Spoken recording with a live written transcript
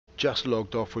just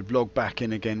logged off. We've logged back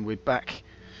in again. We're back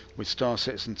with Star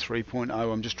Citizen 3.0.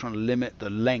 I'm just trying to limit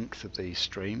the length of these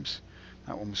streams.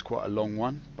 That one was quite a long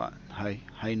one, but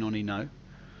hey nonny no.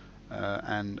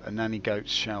 And a nanny goat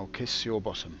shall kiss your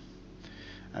bottom.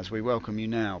 As we welcome you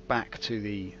now back to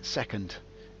the second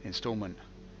instalment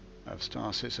of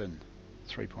Star Citizen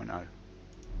 3.0.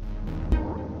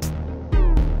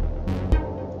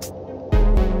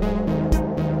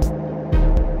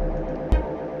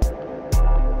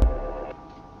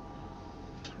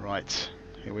 Right,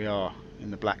 here we are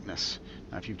in the blackness.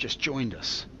 Now if you've just joined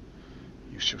us,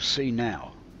 you shall see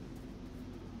now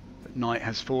that night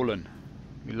has fallen.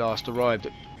 We last arrived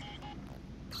at...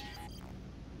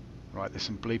 Right, there's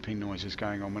some bleeping noises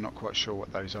going on. We're not quite sure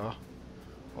what those are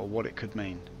or what it could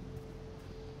mean.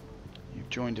 You've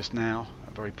joined us now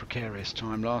at a very precarious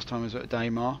time. Last time I was at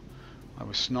Daymar, I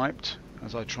was sniped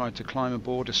as I tried to climb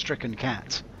aboard a stricken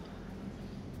cat.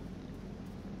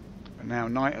 But now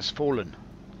night has fallen,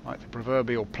 like the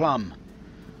proverbial plum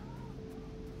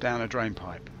down a drain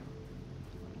pipe.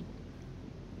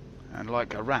 And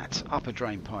like a rat up a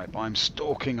drain pipe, I'm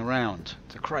stalking around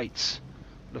the crates,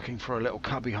 looking for a little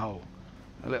cubby hole,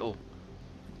 a little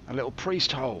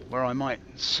priest hole where I might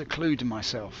seclude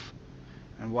myself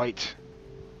and wait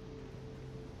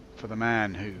for the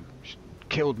man who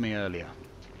killed me earlier.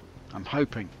 I'm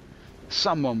hoping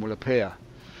someone will appear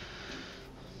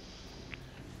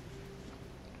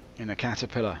in a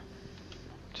caterpillar.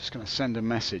 Just going to send a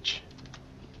message.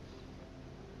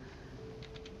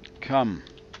 Come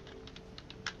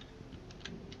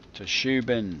to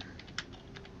Shubin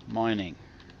Mining,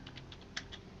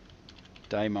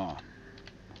 Daymar,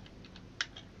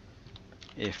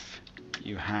 if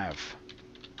you have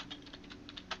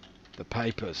the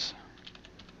papers.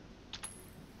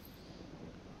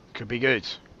 Could be good.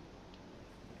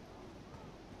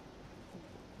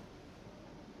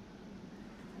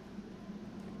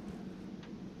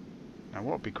 Now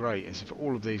what would be great is if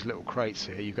all of these little crates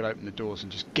here, you could open the doors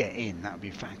and just get in. That would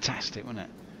be fantastic, wouldn't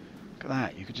it? Look at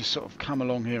that. You could just sort of come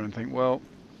along here and think, well,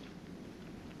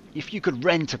 if you could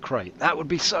rent a crate, that would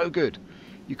be so good.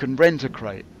 You can rent a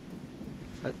crate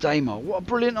at Daymar. What a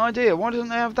brilliant idea. Why doesn't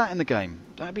they have that in the game?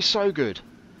 That'd be so good.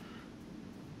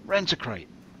 Rent a crate.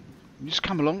 You just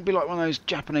come along, be like one of those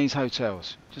Japanese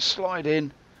hotels. Just slide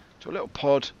in to a little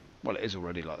pod. Well, it is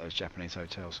already like those Japanese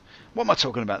hotels. What am I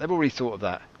talking about? They've already thought of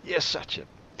that. Yes, such a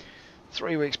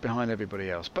 3 weeks behind everybody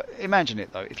else. But imagine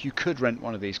it though, if you could rent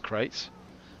one of these crates,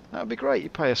 that would be great. You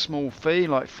pay a small fee,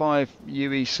 like 5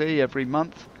 UEC every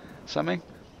month, something,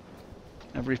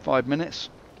 every 5 minutes,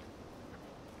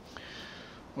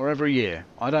 or every year.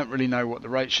 I don't really know what the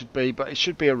rate should be, but it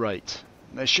should be a rate.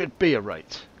 There should be a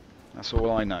rate. That's all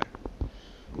I know.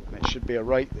 And it should be a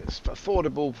rate that's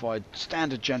affordable by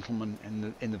standard gentleman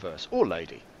in the verse, or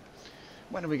lady.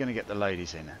 When are we going to get the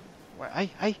ladies in? Well,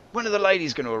 hey, when are the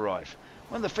ladies going to arrive?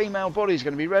 When are the female bodies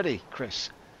going to be ready, Chris?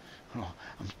 Oh,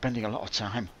 I'm spending a lot of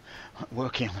time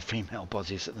working on the female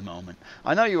bodies at the moment.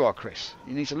 I know you are, Chris.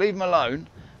 You need to leave them alone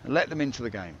and let them into the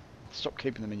game. Stop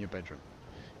keeping them in your bedroom.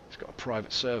 It's got a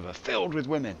private server filled with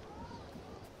women.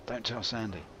 Don't tell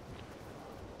Sandy.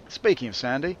 Speaking of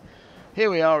Sandy, here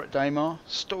we are at Daymar,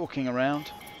 stalking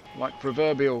around like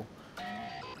proverbial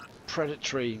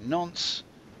predatory nonce,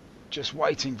 just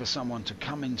waiting for someone to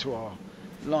come into our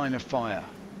line of fire.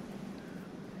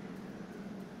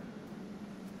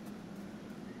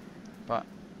 But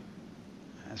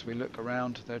as we look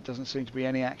around, there doesn't seem to be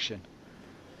any action.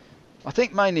 I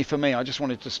think mainly for me, I just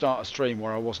wanted to start a stream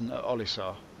where I wasn't at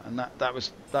Olisar, and that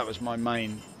was my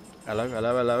main.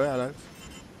 Hello.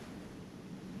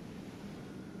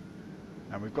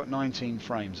 And we've got 19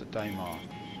 frames at Daymar.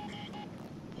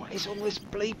 What is all this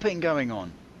bleeping going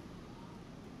on?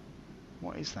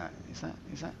 What is that? Is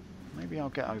that? Maybe I'll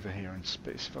get over here and see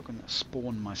if I can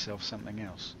spawn myself something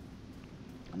else.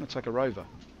 I'm gonna take a rover.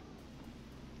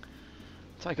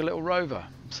 Take a little rover,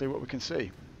 see what we can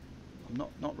see. I've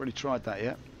not really tried that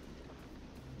yet.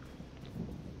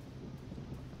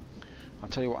 I'll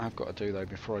tell you what I've got to do though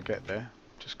before I get there.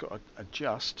 Just got to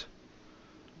adjust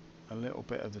a little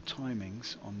bit of the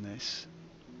timings on this.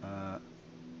 I'm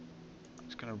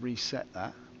just going to reset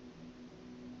that.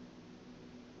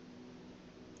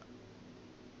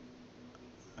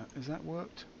 Has that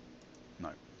worked? No,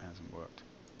 it hasn't worked.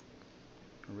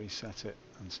 I'll reset it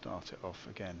and start it off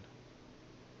again.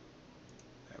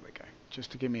 There we go.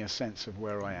 Just to give me a sense of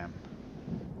where I am.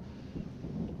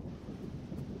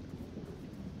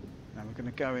 Now we're going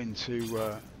to go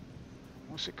into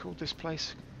what's it called, this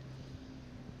place?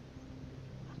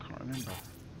 I can't remember.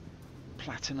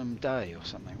 Platinum Day or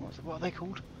something. What are they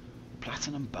called?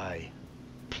 Platinum Bay.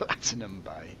 Platinum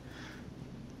Bay.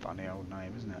 Funny old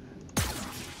name, isn't it?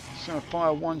 Just going to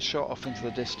fire one shot off into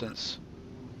the distance.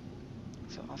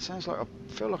 So it sounds like I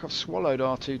feel like I've swallowed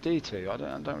R2-D2. I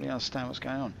don't really understand what's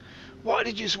going on. Why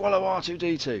did you swallow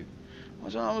R2-D2?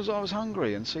 I was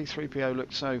hungry, and C3PO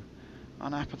looked so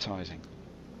unappetizing.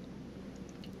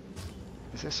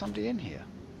 Is there somebody in here?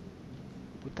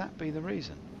 Would that be the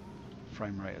reason?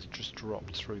 Frame rate has just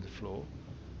dropped through the floor.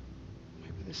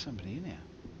 Maybe there's somebody in here.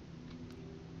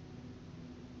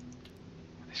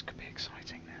 This could be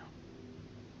exciting now.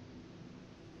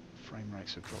 Frame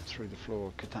rates have dropped through the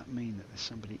floor. Could that mean that there's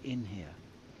somebody in here?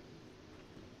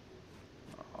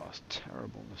 Oh, it's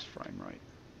terrible, this frame rate.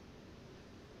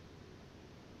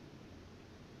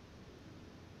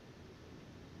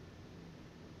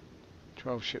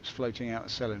 "12 ships floating out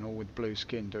of Selin, all with blue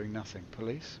skin, doing nothing.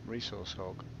 Police? Resource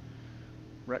hog.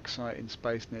 Wreck site in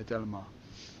space near Delamar."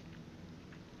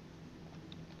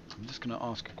 I'm just going to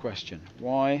ask a question.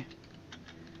 Why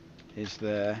is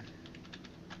there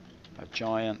a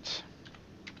giant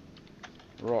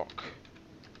rock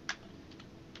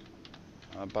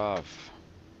above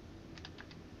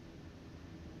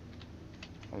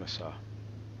Olisar?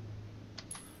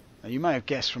 Now, you may have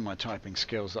guessed from my typing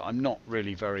skills that I'm not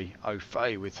really very au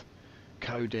fait with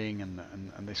coding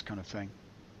and this kind of thing,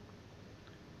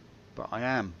 but I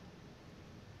am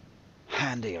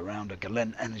handy around a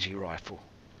Galent energy rifle.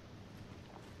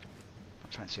 I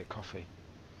fancy a coffee.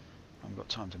 I haven't got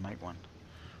time to make one.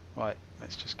 Right,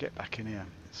 let's just get back in here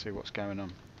and see what's going on.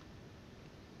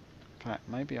 In fact,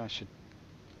 maybe I should...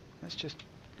 let's just...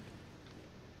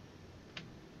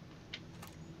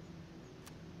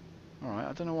 Alright,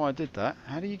 I don't know why I did that.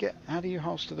 How do you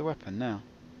holster the weapon now?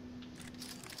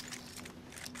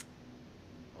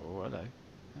 Oh, hello.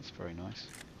 That's very nice.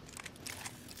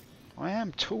 I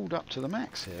am tooled up to the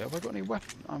max here. Have I got any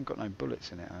weapon? I haven't got no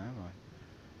bullets in it, have I?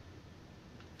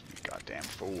 You goddamn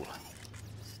fool.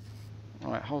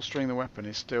 Right, holstering the weapon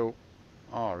is still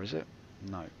R, is it?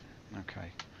 No.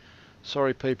 Okay.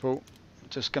 Sorry, people.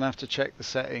 Just going to have to check the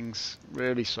settings.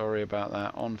 Really sorry about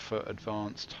that. On foot,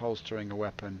 advanced, holstering a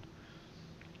weapon.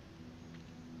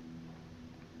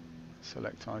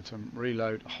 Select item,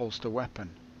 reload, holster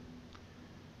weapon.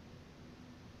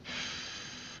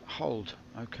 Hold.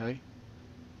 Okay.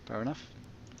 Fair enough.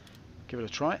 Give it a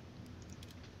try.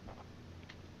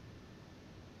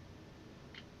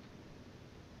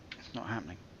 It's not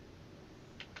happening.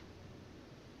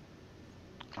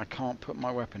 I can't put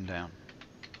my weapon down.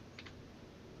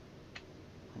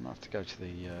 I might have to go to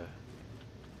the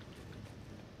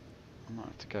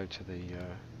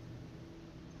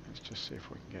let's just see if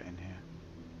we can get in here.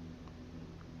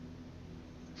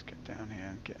 Let's get down here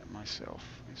and get it myself.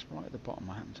 It's right at the bottom,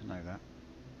 I happen to know that.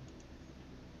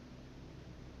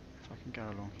 If I can go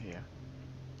along here.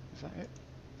 Is that it?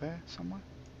 There, somewhere?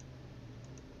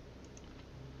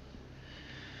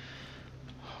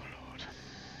 Oh Lord.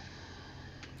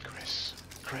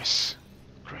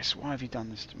 Chris, why have you done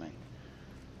this to me?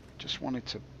 Just wanted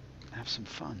to have some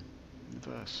fun in the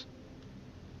verse.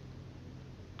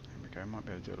 There we go, might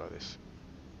be able to do it like this.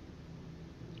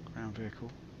 Ground vehicle,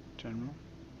 general,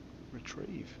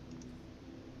 retrieve.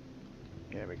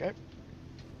 There we go.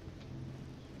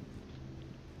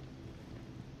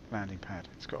 Landing pad,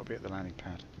 it's got to be at the landing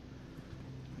pad.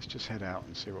 Let's just head out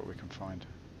and see what we can find.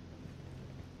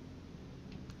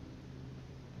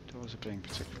 Doors are being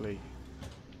particularly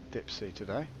dipsy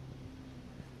today.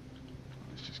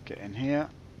 Let's just get in here,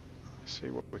 see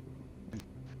what we can.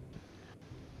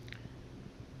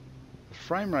 The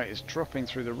frame rate is dropping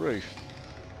through the roof.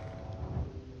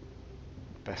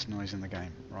 Best noise in the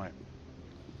game, right.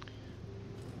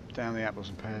 Down the apples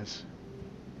and pears.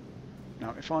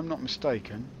 Now, if I'm not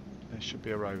mistaken, there should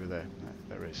be a row over there. No,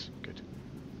 there is. Good.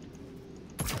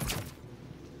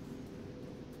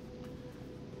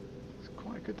 It's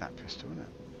quite good, that pistol, isn't it?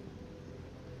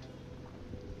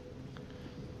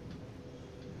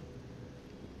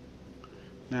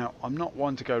 Now, I'm not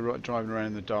one to go driving around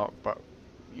in the dark, but,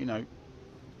 you know,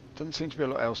 doesn't seem to be a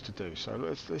lot else to do. So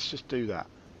let's just do that.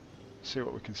 See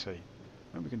what we can see.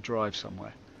 Maybe we can drive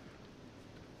somewhere.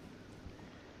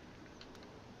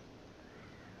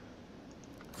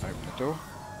 Open the door.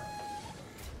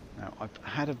 Now, I've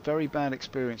had a very bad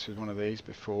experience with one of these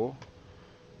before.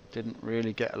 Didn't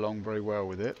really get along very well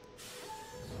with it.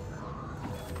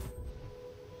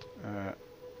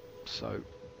 So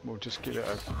we'll just give it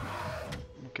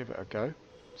a go.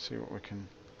 See what we can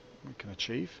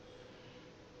achieve.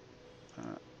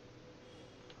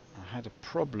 I had a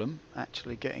problem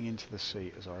actually getting into the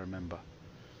seat, as I remember.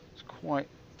 It's quite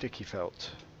dicky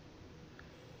felt.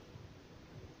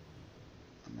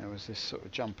 And there was this sort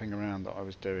of jumping around that I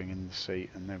was doing in the seat,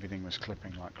 and everything was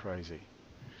clipping like crazy.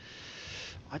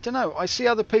 I don't know. I see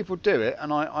other people do it,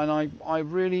 and I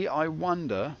really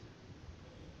wonder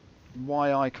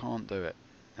why I can't do it.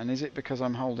 And is it because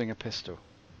I'm holding a pistol?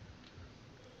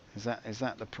 Is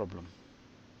that the problem?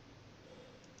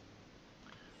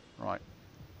 Right.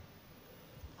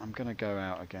 I'm going to go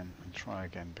out again and try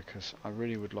again, because I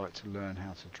really would like to learn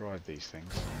how to drive these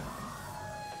things.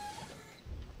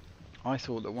 I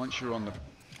thought that once you're on the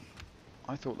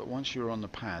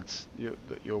pads,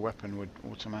 that your weapon would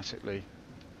automatically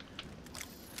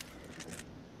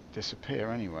disappear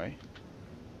anyway.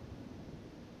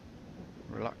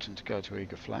 Reluctant to go to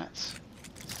Eager Flats.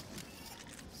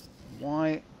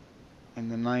 Why, in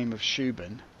the name of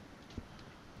Shubin,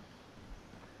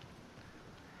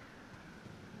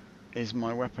 is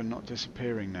my weapon not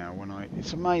disappearing now when I...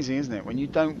 It's amazing, isn't it? When you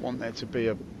don't want there to be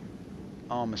a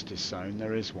armistice zone,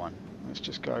 there is one. Let's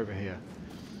just go over here.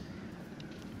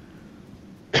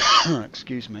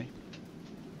 Excuse me.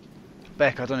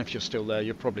 Beck, I don't know if you're still there.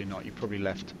 You're probably not. You probably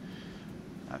left.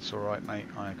 That's alright, mate.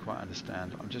 I quite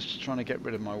understand. I'm just trying to get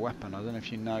rid of my weapon. I don't know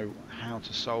if you know how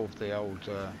to solve the old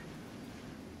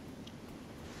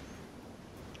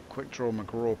quick draw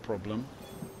McGraw problem.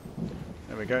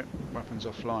 There we go. Weapons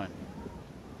offline.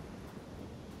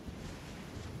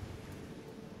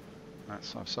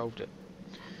 I've solved it.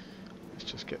 Let's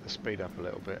just get the speed up a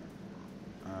little bit.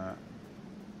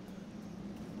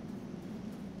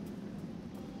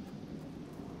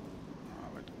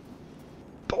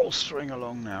 Bolstering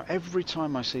along now. Every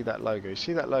time I see that logo, you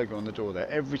see that logo on the door there?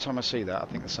 Every time I see that, I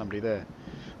think there's somebody there.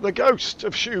 The ghost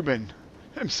of Shubin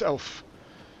himself.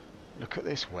 Look at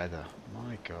this weather.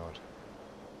 My God.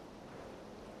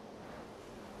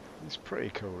 It's pretty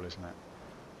cool, isn't it?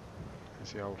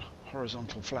 There's the old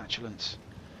horizontal flatulence.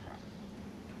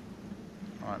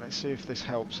 Right, let's see if this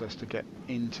helps us to get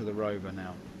into the rover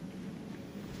now.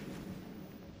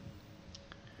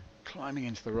 Climbing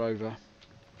into the rover.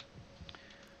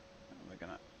 We're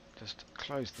going to just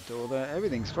close the door there.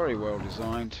 Everything's very well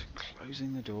designed.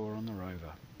 Closing the door on the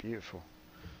rover. Beautiful.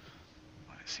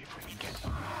 Right, let's see if we can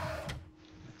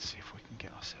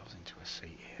get ourselves into a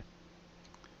seat here.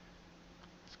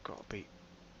 There's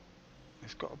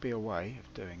got to be a way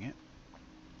of doing it.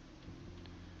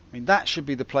 I mean, that should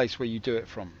be the place where you do it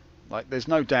from. Like, there's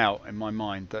no doubt in my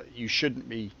mind that you shouldn't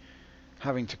be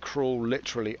having to crawl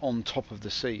literally on top of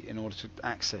the seat in order to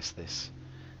access this.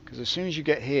 Because as soon as you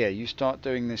get here, you start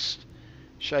doing this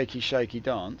shaky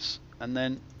dance, and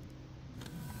then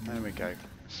there we go.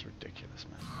 It's ridiculous,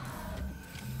 man.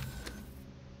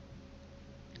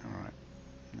 Alright,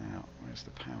 now where's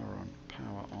the power on?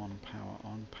 Power on, power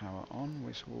on, power on.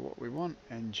 Which is what we want.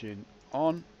 Engine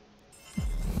on.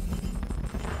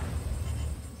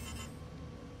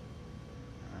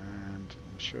 And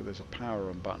I'm sure there's a power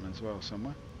on button as well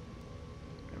somewhere.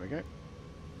 There we go.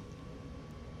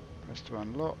 Press to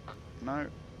unlock. No.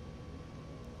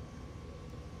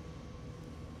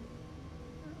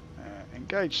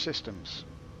 Engage systems.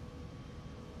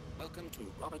 Welcome to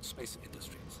Robert Space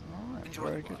Industries. Alright, Enjoy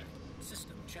very the good. ride.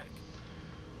 System check.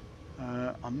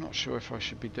 I'm not sure if I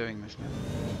should be doing this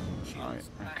now. Right,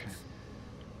 okay.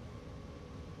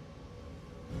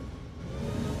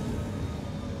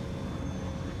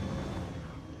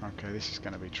 Okay, this is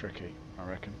going to be tricky, I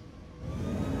reckon.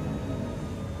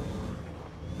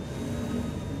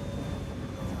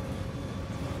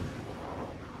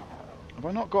 Have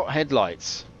I not got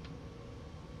headlights?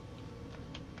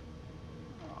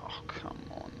 Oh, come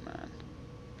on, man.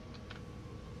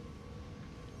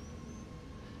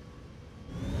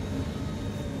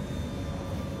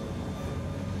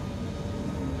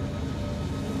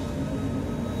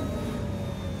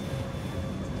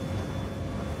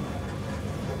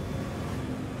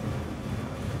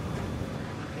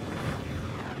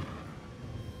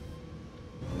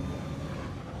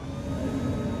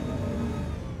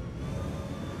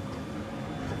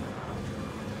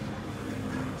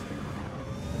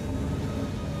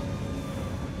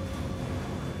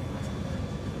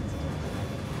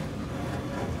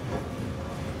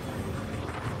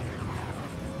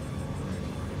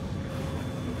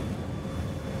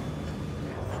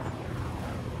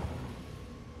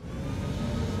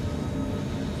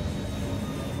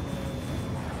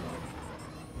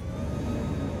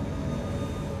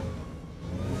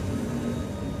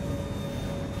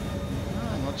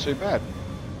 Not too bad.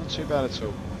 Not too bad at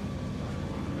all.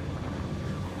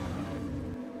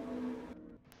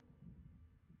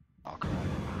 Oh, come on.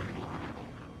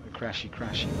 The crashy,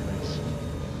 please.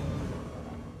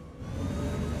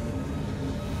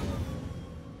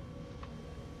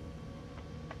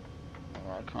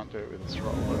 Alright, I can't do it with the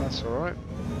throttle, but that's alright.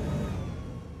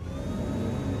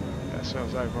 Get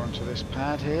ourselves over onto this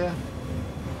pad here.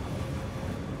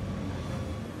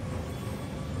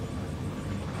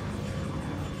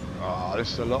 Oh,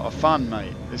 this is a lot of fun,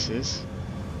 mate. This is.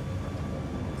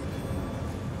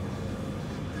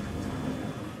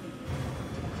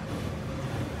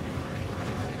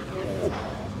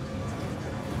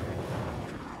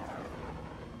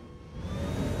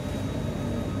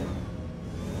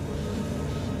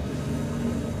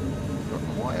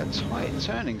 Tight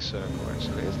turning circle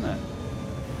actually, isn't it?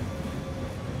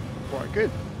 Quite good.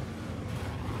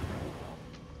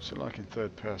 What's it like in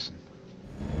third person?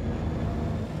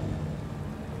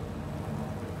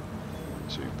 Not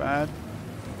too bad.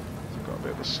 It's got a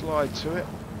bit of a slide to it.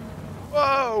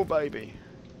 Whoa, baby!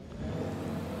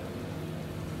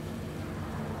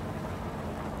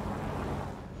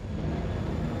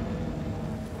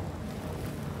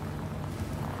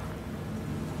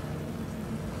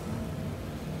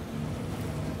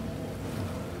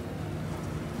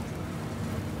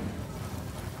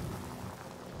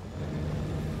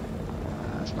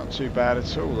 Not too bad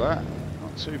at all, that.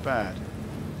 Not too bad.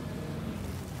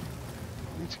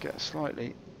 Need to get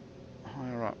slightly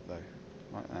higher up though,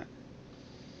 like that.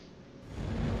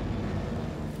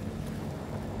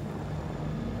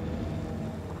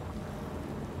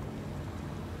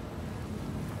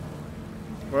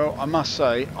 Well, I must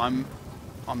say, I'm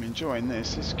enjoying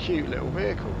this. It's a cute little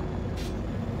vehicle.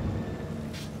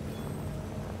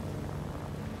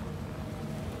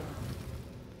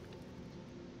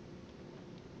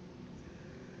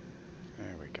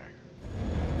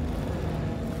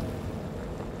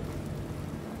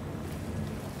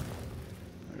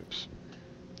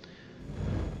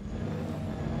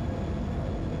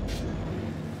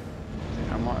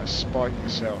 Spike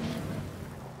myself.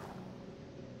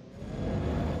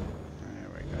 There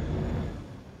we go.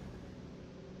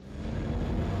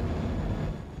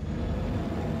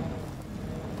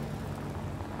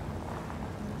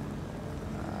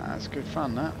 That's good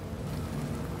fun, that.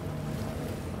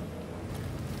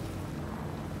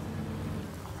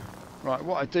 Right,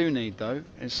 what I do need though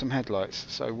is some headlights.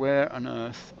 So where on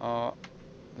earth are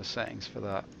the settings for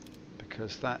that?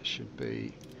 Because that should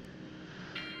be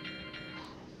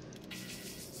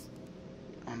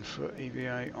on foot,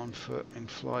 EVA, on foot, in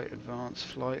flight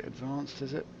advanced,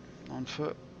 is it? On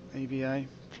foot, EVA,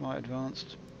 flight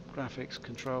advanced, graphics,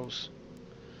 controls,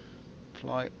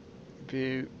 flight,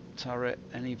 view, turret,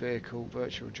 any vehicle,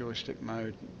 virtual joystick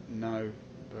mode, no,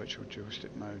 virtual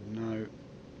joystick mode, no.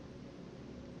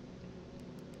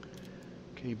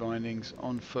 Key bindings,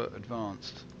 on foot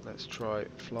advanced. Let's try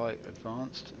flight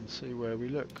advanced and see where we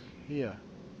look here.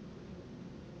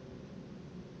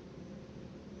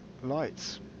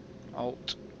 Lights,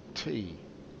 Alt T.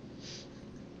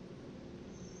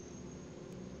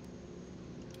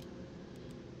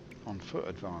 On foot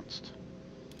advanced.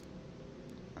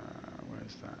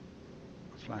 Where's that?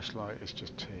 Flashlight is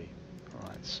just T.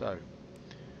 Alright, so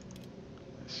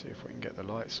let's see if we can get the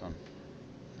lights on.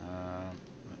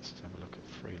 Let's have a look at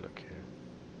free look here.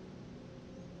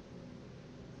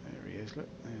 There he is, look,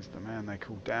 there's the man they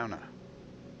call Downer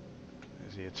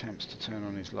as he attempts to turn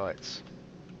on his lights.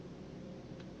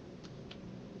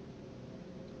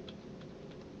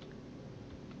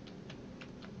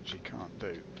 Which he can't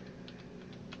do.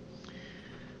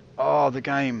 Oh, the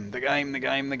game. It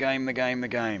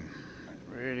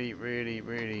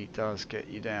really does get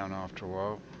you down after a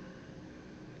while.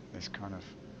 This kind of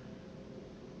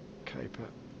caper.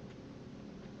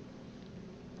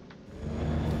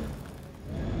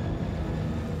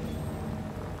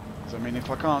 I mean,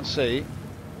 if I can't see,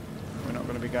 we're not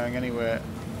going to be going anywhere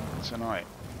tonight.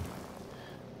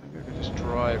 Maybe I could just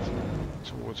drive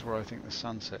towards where I think the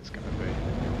sunset's going to be.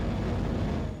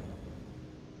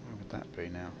 Where would that be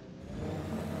now?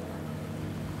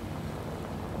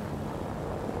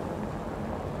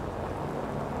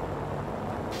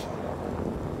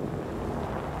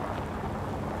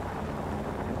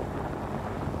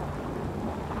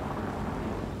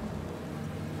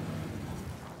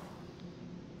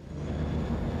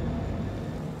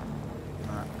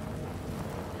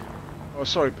 Oh,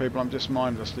 sorry people, I'm just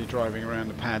mindlessly driving around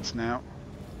the pads now.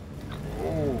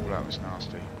 Oh, that was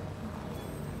nasty.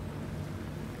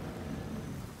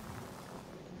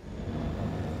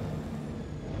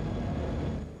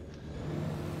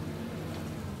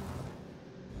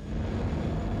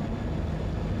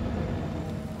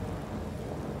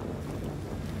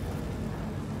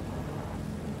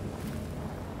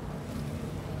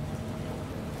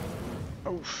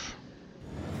 Oof.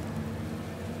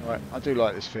 Right, I do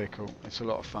like this vehicle. It's a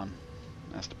lot of fun,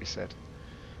 has to be said.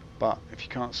 But if you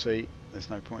can't see,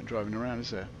 there's no point in driving around, is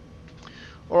there?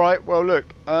 Alright, well look,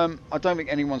 I don't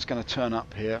think anyone's going to turn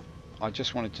up here. I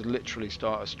just wanted to literally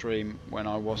start a stream when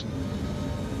I wasn't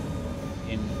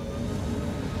in...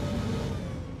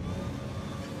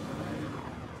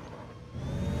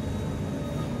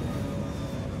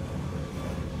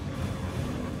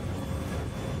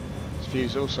 This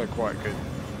view's also quite good.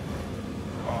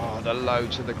 Oh, the low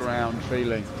to the ground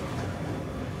feeling.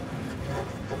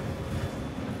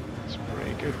 It's a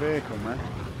pretty good vehicle, man.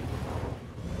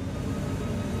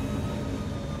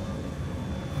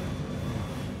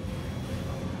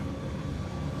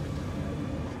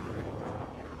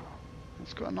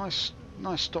 It's got a nice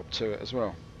stop to it as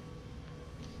well.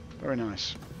 Very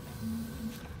nice.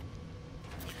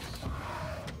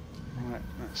 Right,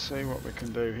 let's see what we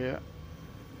can do here.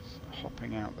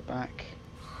 Hopping out the back.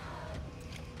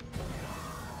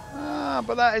 Ah,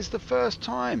 but that is the first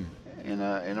time in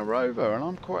a Rover, and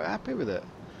I'm quite happy with it.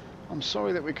 I'm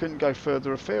sorry that we couldn't go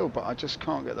further afield, but I just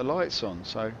can't get the lights on,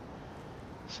 so it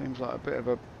seems like a bit of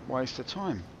a waste of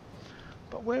time.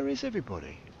 But where is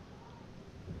everybody?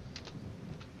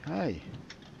 Hey,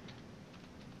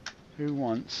 who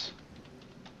wants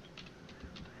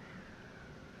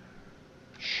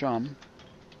Shubin?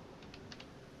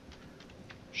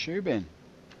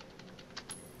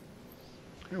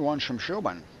 Who wants some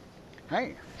Shubin? Hey,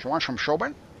 do you want some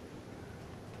Shubin?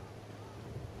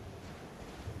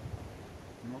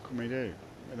 What can we do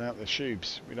without the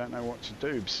shubes? We don't know what to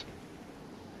doobs.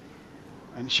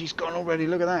 And she's gone already,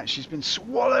 look at that. She's been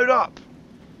swallowed up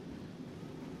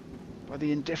by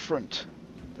the indifferent,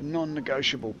 the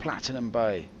non-negotiable Platinum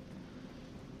Bay.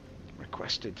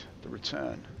 Requested the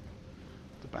return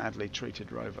of the badly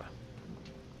treated rover.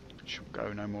 She'll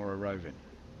go no more a roving.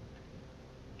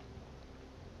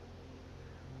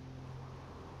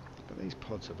 But these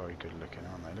pods are very good looking,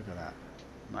 aren't they? Look at that.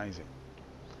 Amazing.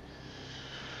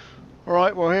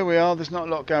 Alright, well here we are. There's not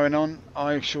a lot going on.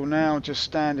 I shall now just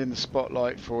stand in the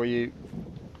spotlight for you.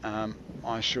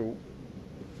 I shall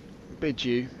bid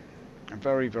you a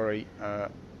very, very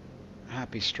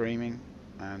happy streaming,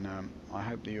 and I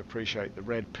hope that you appreciate the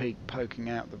red peak poking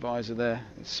out the visor there.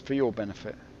 It's for your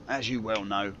benefit, as you well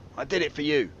know. I did it for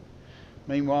you.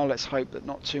 Meanwhile, let's hope that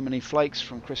not too many flakes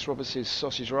from Chris Roberts'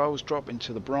 sausage rolls drop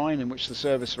into the brine in which the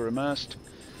servers are immersed,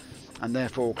 and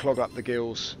therefore clog up the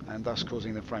gills and thus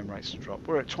causing the frame rates to drop.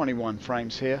 We're at 21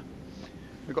 frames here.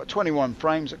 We've got 21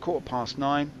 frames at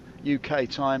 9:15 UK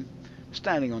time,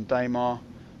 standing on Daymar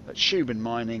at Shubin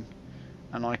Mining,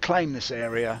 and I claim this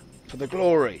area for the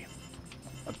glory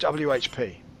of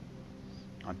WHP.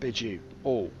 I bid you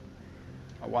all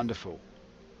a wonderful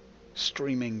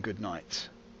streaming good night.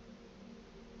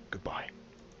 Goodbye.